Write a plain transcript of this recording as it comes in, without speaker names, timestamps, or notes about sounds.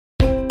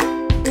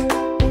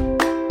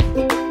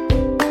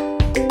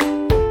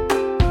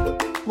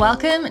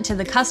Welcome to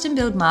the Custom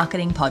Build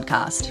Marketing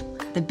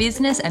Podcast, the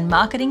business and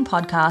marketing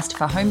podcast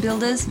for home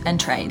builders and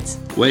trades.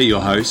 We're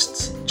your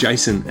hosts,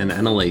 Jason and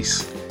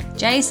Annalise.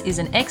 Jace is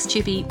an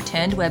ex-chippy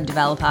turned web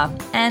developer,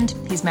 and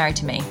he's married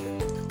to me.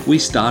 We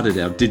started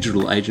our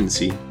digital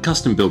agency,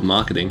 Custom Build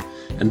Marketing,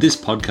 and this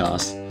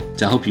podcast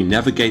to help you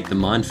navigate the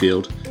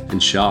minefield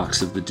and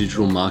sharks of the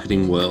digital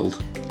marketing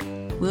world.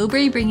 We'll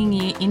be bringing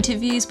you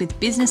interviews with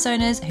business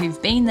owners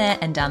who've been there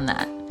and done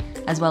that,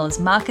 as well as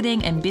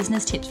marketing and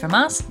business tips from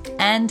us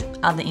and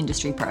other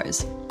industry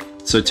pros.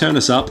 So turn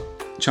us up,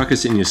 chuck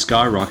us in your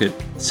skyrocket,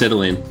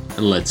 settle in,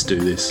 and let's do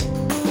this.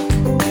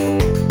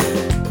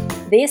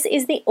 This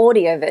is the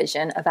audio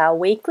version of our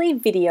weekly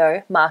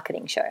video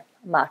marketing show,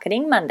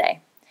 Marketing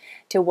Monday.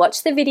 To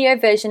watch the video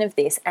version of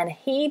this and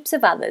heaps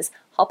of others,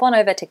 hop on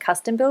over to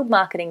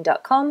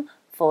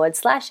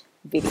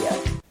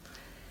custombuildmarketing.com/video.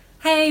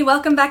 Hey,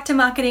 welcome back to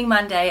Marketing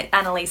Monday.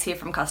 Annalise here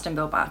from Custom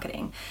Build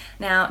Marketing.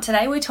 Now,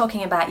 today we're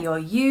talking about your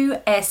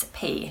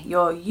USP,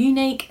 your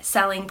unique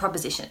selling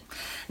proposition.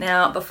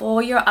 Now,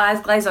 before your eyes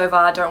glaze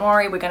over, don't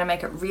worry, we're going to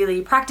make it really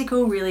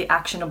practical, really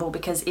actionable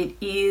because it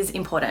is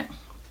important.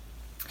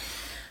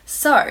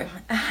 So,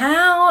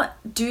 how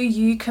do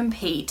you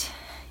compete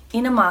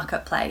in a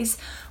marketplace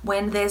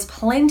when there's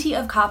plenty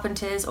of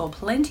carpenters or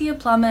plenty of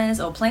plumbers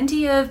or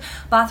plenty of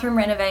bathroom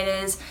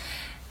renovators?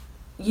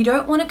 You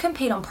don't want to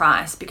compete on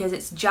price because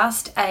it's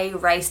just a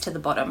race to the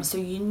bottom. So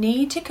you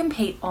need to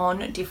compete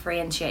on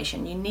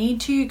differentiation. You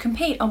need to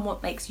compete on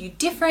what makes you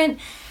different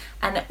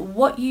and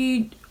what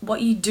you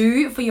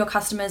do for your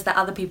customers that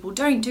other people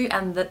don't do,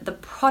 and the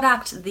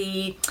product,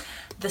 the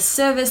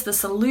service, the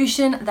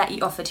solution that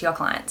you offer to your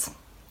clients.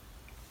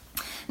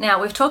 Now,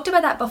 we've talked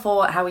about that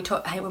before, how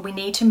we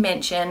need to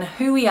mention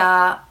who we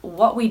are,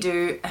 what we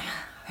do,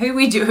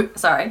 we need to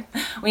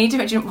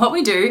mention what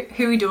we do,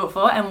 who we do it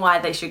for, and why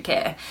they should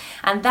care.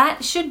 And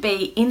that should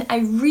be in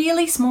a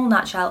really small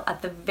nutshell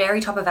at the very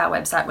top of our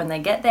website when they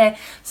get there,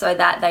 so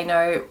that they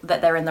know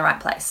that they're in the right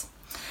place.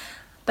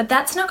 But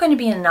that's not going to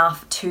be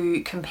enough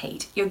to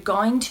compete. You're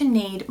going to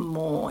need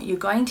more. You're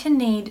going to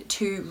need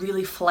to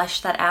really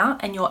flesh that out,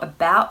 and your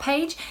About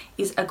page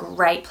is a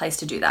great place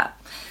to do that.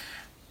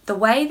 The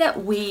way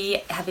that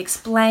we have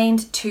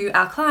explained to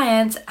our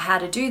clients how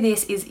to do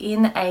this is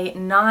in a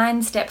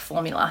 9-step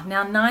formula.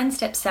 Now, 9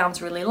 steps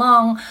sounds really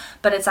long,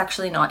 but it's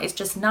actually not. It's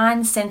just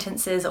 9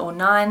 sentences or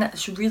 9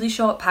 really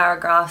short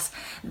paragraphs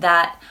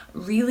that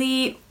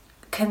really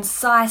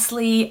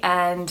concisely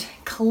and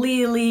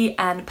clearly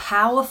and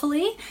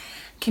powerfully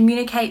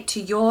communicate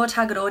to your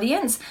target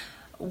audience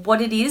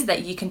what it is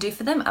that you can do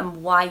for them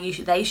and why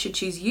they should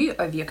choose you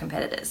over your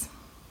competitors.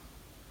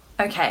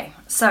 Okay,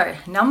 so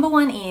number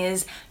 1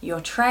 is your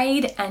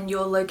trade and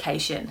your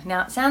location.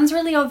 Now, it sounds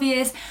really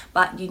obvious,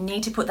 but you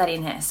need to put that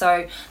in here.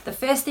 So the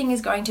first thing is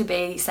going to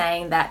be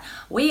saying that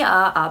we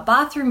are a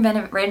bathroom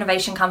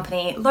renovation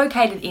company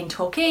located in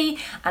Torquay,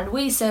 and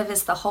we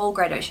service the whole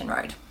Great Ocean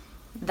Road.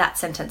 That's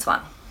sentence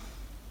 1.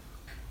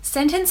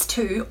 Sentence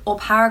 2 or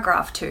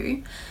paragraph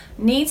 2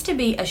 needs to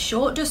be a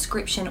short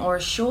description or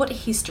a short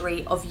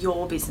history of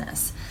your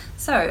business.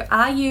 So,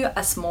 are you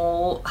a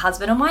small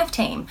husband and wife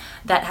team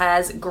that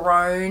has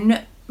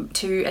grown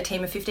to a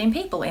team of 15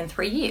 people in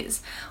 3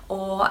 years?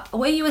 Or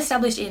were you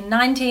established in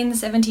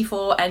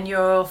 1974 and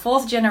you're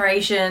 4th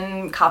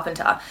generation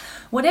carpenter?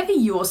 Whatever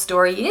your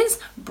story is,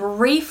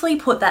 briefly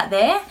put that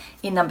there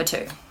in number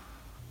 2.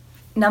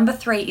 Number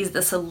 3 is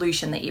the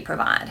solution that you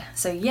provide.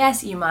 So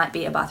yes, you might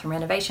be a bathroom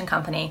renovation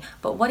company,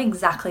 but what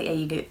exactly are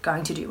you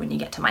going to do when you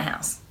get to my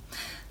house?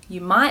 You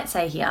might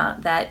say here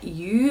that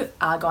you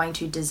are going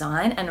to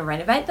design and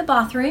renovate the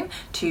bathroom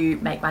to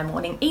make my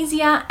morning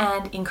easier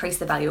and increase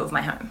the value of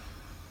my home.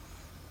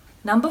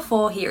 Number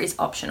 4 here is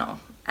optional,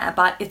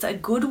 but it's a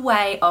good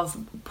way of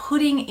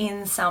putting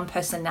in some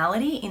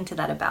personality into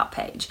that About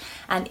page,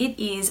 and it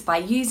is by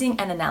using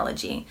an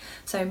analogy.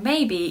 So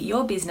maybe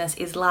your business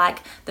is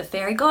like the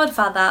fairy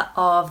godfather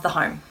of the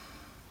home.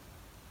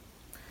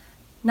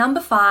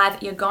 Number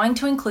 5, you're going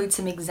to include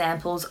some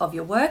examples of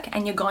your work,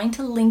 and you're going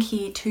to link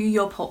here to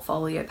your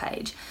portfolio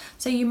page.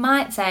 So you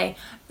might say,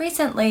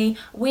 recently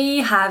we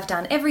have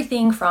done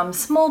everything from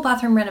small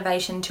bathroom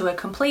renovation to a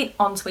complete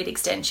ensuite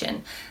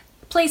extension.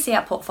 Please see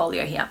our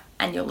portfolio here,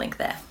 and you'll link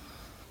there.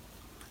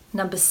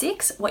 Number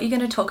 6, what you're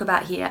going to talk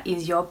about here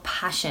is your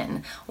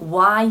passion,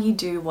 why you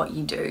do what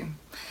you do.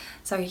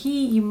 So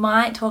here you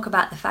might talk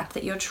about the fact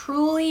that you're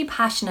truly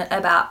passionate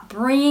about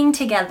bringing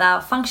together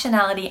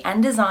functionality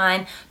and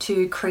design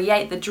to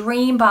create the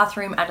dream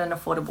bathroom at an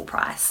affordable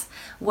price.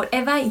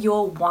 Whatever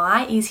your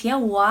why is here,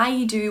 why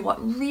you do what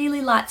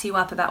really lights you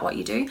up about what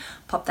you do,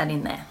 pop that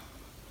in there.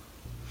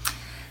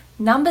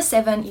 Number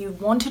 7, you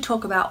want to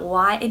talk about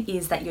why it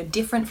is that you're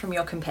different from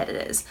your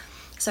competitors.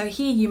 So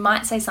here you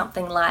might say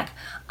something like,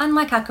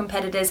 unlike our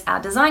competitors, our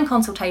design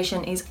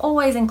consultation is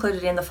always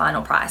included in the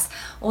final price,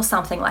 or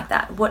something like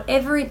that.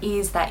 Whatever it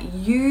is that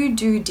you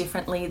do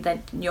differently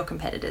than your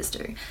competitors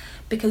do,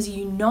 because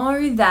you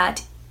know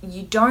that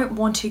you don't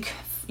want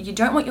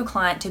your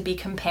client to be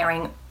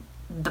comparing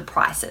the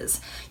prices.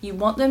 You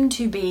want them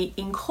to be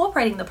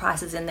incorporating the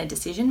prices in their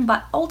decision,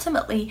 but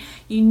ultimately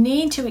you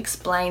need to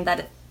explain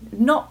that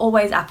not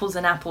always apples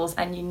and apples,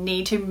 and you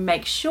need to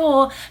make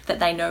sure that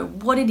they know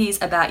what it is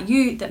about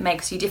you that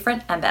makes you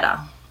different and better.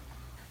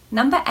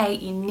 Number 8,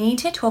 you need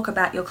to talk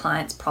about your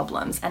clients'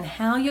 problems and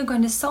how you're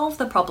going to solve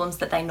the problems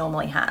that they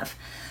normally have.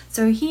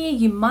 So here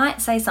you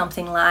might say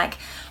something like,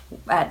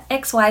 at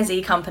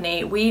XYZ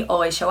company, we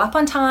always show up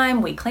on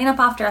time, we clean up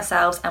after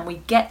ourselves, and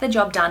we get the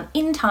job done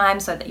in time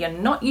so that you're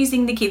not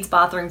using the kids'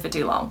 bathroom for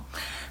too long.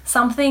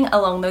 Something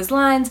along those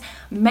lines.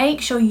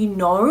 Make sure you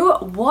know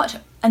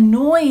what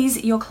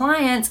annoys your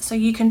clients so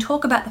you can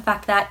talk about the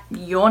fact that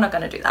you're not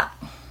going to do that.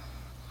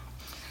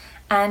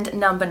 And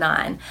number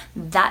 9,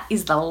 that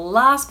is the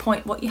last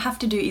point. What you have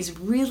to do is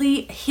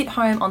really hit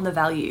home on the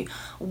value.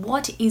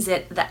 What is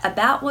it that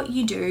about what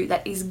you do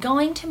that is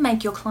going to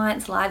make your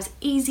clients' lives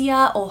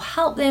easier or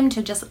help them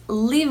to just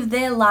live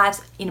their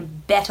lives in a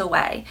better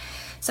way?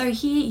 So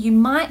here you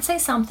might say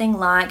something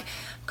like,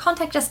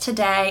 contact us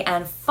today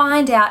and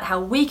find out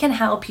how we can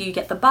help you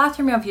get the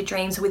bathroom of your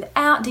dreams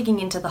without digging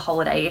into the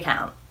holiday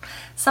account.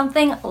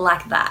 Something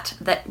like that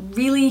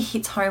really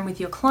hits home with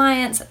your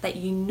clients, that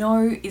you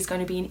know is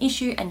going to be an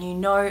issue and you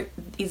know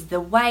is the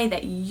way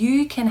that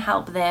you can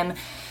help them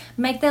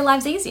make their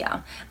lives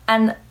easier.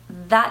 And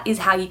that is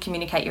how you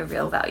communicate your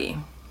real value.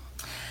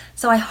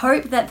 So I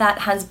hope that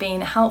has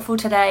been helpful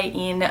today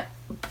in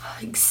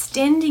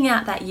extending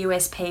out that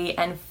USP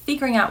and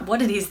figuring out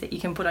what it is that you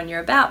can put on your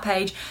about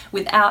page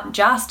without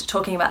just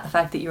talking about the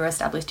fact that you were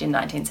established in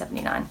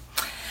 1979.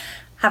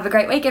 Have a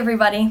great week,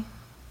 everybody.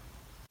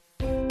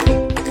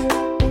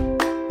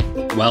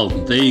 Well,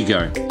 there you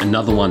go.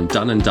 Another one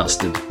done and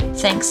dusted.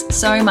 Thanks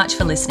so much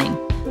for listening.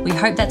 We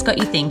hope that's got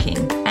you thinking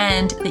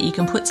and that you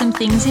can put some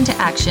things into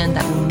action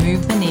that will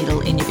move the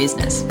needle in your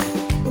business.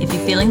 If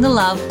you're feeling the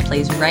love,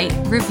 please rate,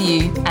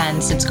 review,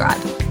 and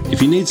subscribe.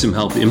 If you need some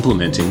help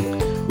implementing,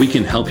 we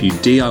can help you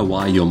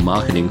DIY your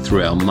marketing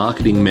through our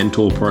Marketing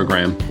Mentor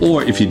program,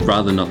 or if you'd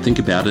rather not think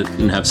about it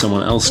and have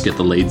someone else get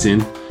the leads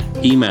in,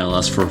 email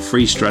us for a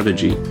free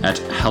strategy at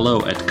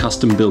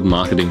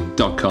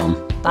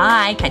hello@custombuildmarketing.com.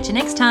 Bye, catch you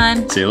next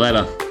time. See you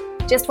later.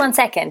 Just 1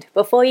 second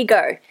before you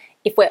go.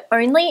 If we're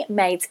only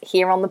mates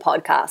here on the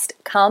podcast,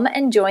 come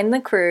and join the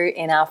crew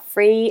in our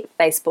free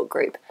Facebook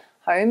group,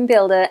 Home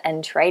Builder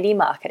and Tradie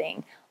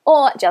Marketing,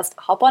 or just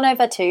hop on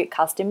over to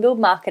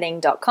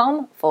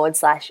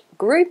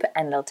custombuildmarketing.com/group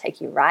and it'll take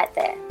you right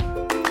there.